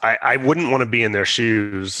is. I wouldn't want to be in their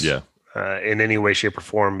shoes. In any way, shape, or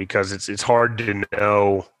form, because it's hard to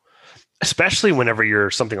know, especially whenever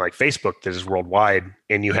you're something like Facebook that is worldwide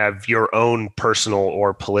and you have your own personal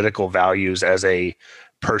or political values as a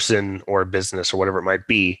person or a business or whatever it might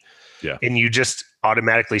be. Yeah. And you just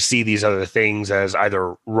automatically see these other things as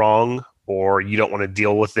either wrong or you don't want to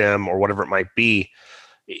deal with them or whatever it might be.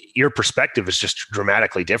 Your perspective is just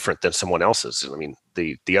dramatically different than someone else's. I mean,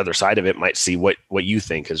 the other side of it might see what you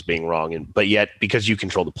think as being wrong, but yet because you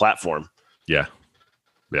control the platform. Yeah.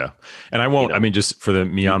 And I won't, I mean, just for the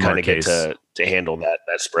Myanmar case to handle that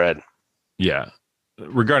spread. Yeah.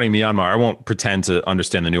 Regarding Myanmar, I won't pretend to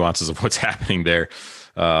understand the nuances of what's happening there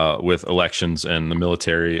with elections and the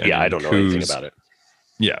military. I don't know anything about it.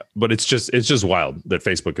 Yeah. But it's just wild that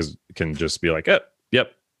Facebook can just be like,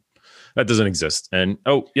 yep, that doesn't exist. And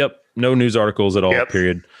no news articles at all,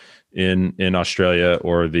 period, in Australia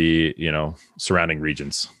or the, surrounding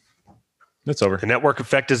regions. It's over. The network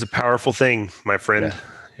effect is a powerful thing, my friend. Yeah.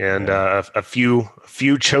 And a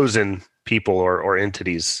few chosen people or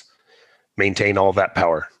entities maintain all that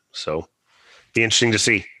power. So be interesting to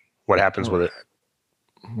see what happens with it.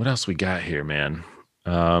 What else we got here, man?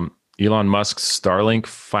 Elon Musk's Starlink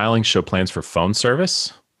filings show plans for phone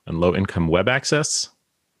service and low-income web access.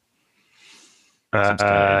 Seems kind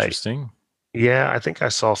of interesting. Yeah, I think I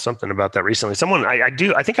saw something about that recently.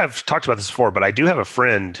 I think I've talked about this before, but I do have a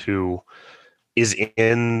friend who is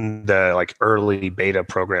in the early beta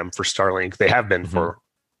program for Starlink. They have been for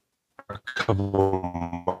a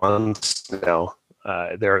couple months now.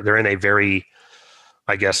 They're in a very,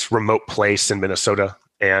 I guess, remote place in Minnesota,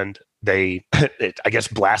 and they, I guess,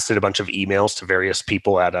 blasted a bunch of emails to various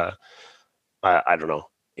people at I don't know,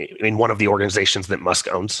 in one of the organizations that Musk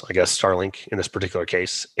owns, I guess Starlink in this particular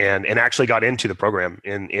case, and actually got into the program,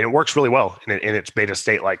 and it works really well in its beta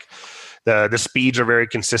state. Like the speeds are very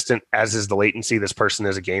consistent, as is the latency. This person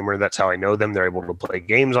is a gamer. That's how I know them. They're able to play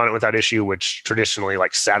games on it without issue, which traditionally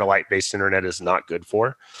satellite-based internet is not good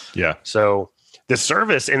for. Yeah. So the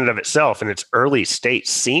service in and of itself in its early state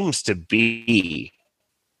seems to be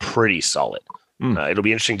pretty solid. It'll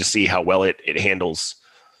be interesting to see how well it handles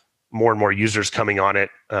more and more users coming on it.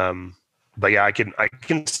 But yeah, I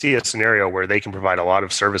can see a scenario where they can provide a lot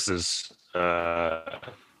of services, all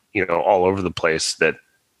over the place that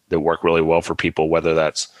work really well for people, whether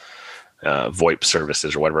that's VoIP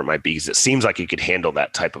services or whatever it might be, because it seems like you could handle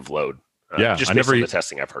that type of load. Just based on the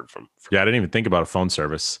testing I've heard from. Yeah, I didn't even think about a phone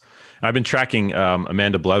service. I've been tracking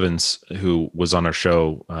Amanda Blevins, who was on our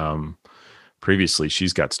show previously.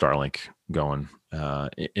 She's got Starlink going.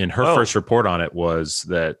 And her first report on it was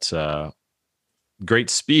that great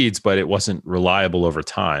speeds, but it wasn't reliable over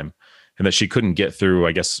time, and that she couldn't get through,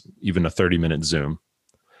 I guess, even a 30-minute Zoom.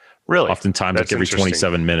 Really? Oftentimes, like every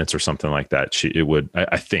 27 minutes or something like that, it would,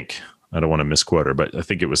 I think, I don't want to misquote her, but I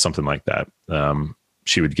think it was something like that.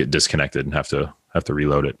 She would get disconnected and have to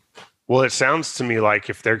reload it. Well, it sounds to me like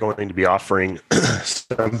if they're going to be offering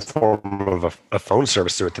some form of a phone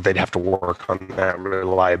service to it, that they'd have to work on that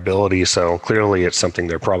reliability. So clearly it's something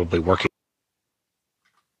they're probably working.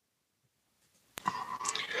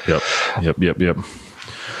 Yep.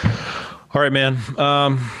 All right, man.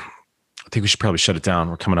 I think we should probably shut it down.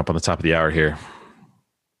 We're coming up on the top of the hour here.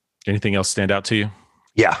 Anything else stand out to you?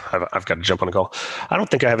 Yeah, I've got to jump on a call. I don't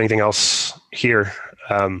think I have anything else here.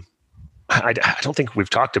 I don't think we've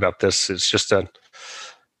talked about this. It's just that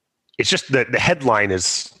the headline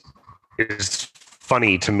is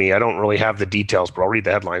funny to me. I don't really have the details, but I'll read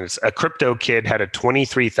the headline. It's a crypto kid had a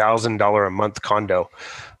 $23,000 a month condo,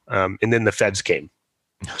 and then the feds came.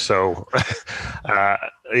 So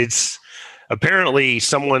it's apparently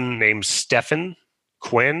someone named Stephen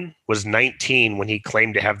Quinn was 19 when he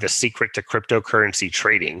claimed to have the secret to cryptocurrency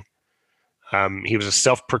trading. He was a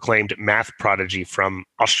self-proclaimed math prodigy from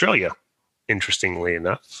Australia, interestingly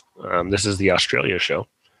enough. This is the Australia show.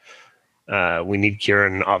 We need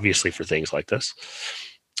Kieran, obviously, for things like this.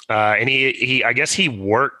 And I guess he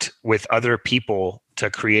worked with other people to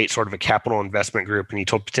create sort of a capital investment group. And he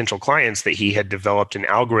told potential clients that he had developed an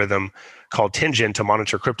algorithm called Tenjin to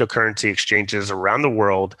monitor cryptocurrency exchanges around the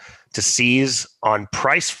world to seize on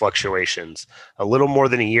price fluctuations. A little more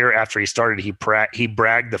than a year after he started, he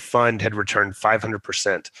bragged the fund had returned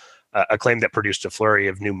 500%, a claim that produced a flurry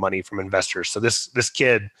of new money from investors. So this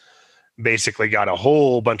kid basically got a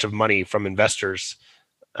whole bunch of money from investors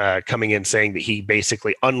coming in saying that he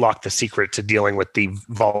basically unlocked the secret to dealing with the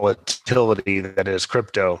volatility that is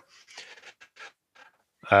crypto.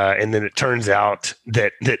 And then it turns out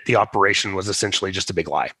that the operation was essentially just a big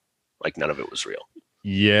lie. Like none of it was real.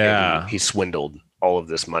 Yeah. He swindled all of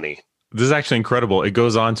this money. This is actually incredible. It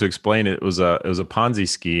goes on to explain it was a Ponzi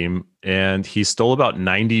scheme, and he stole about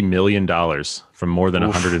 $90 million from more than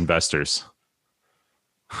 100 investors.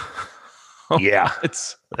 Yeah.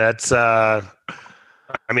 That's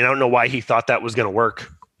I don't know why he thought that was going to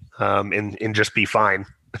work and just be fine.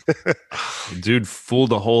 Dude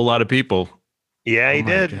fooled a whole lot of people. Yeah, he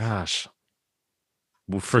did. Gosh.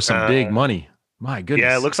 For some big money. My goodness.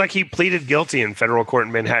 Yeah, it looks like he pleaded guilty in federal court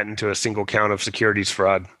in Manhattan to a single count of securities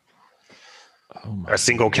fraud. A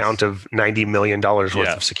single count of $90 million worth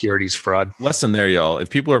of securities fraud. Lesson there, y'all. If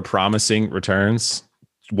people are promising returns,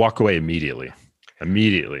 walk away immediately.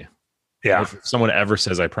 Yeah. If someone ever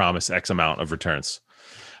says, I promise X amount of returns.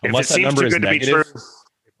 Unless that number is negative, it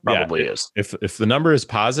probably is. If the number is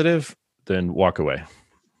positive, then walk away.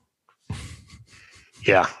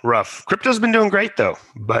 Yeah, rough. Crypto's been doing great though,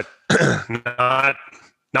 but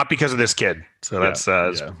not because of this kid. So that's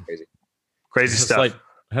crazy stuff.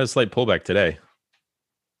 Had a slight pullback today,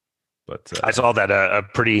 but I saw that a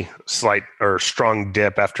pretty slight or strong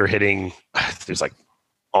dip after hitting. There's like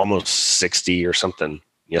almost 60 or something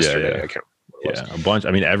yesterday. Yeah. I can't remember. Yeah, a bunch.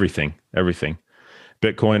 I mean, everything.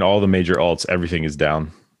 Bitcoin, all the major alts, everything is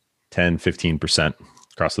down 10, 15%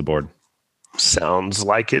 across the board. Sounds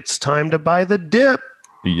like it's time to buy the dip.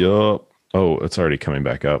 Yup. Oh, it's already coming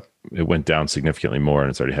back up. It went down significantly more, and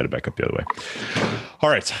it's already headed back up the other way. All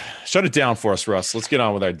right. Shut it down for us, Russ. Let's get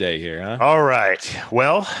on with our day here, huh? All right.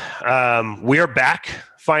 Well, we are back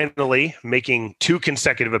finally making 2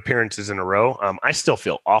 consecutive appearances in a row. I still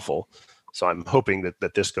feel awful, so I'm hoping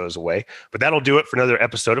that this goes away. But that'll do it for another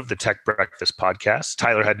episode of the Tech Breakfast podcast.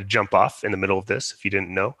 Tyler had to jump off in the middle of this, if you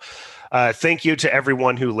didn't know. Thank you to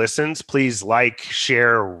everyone who listens. Please like,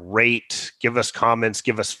 share, rate, give us comments,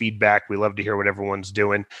 give us feedback. We love to hear what everyone's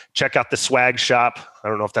doing. Check out the swag shop. I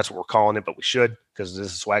don't know if that's what we're calling it, but we should, because this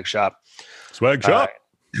is a swag shop. Swag shop.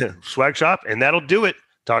 Swag shop. And that'll do it.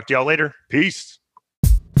 Talk to y'all later. Peace.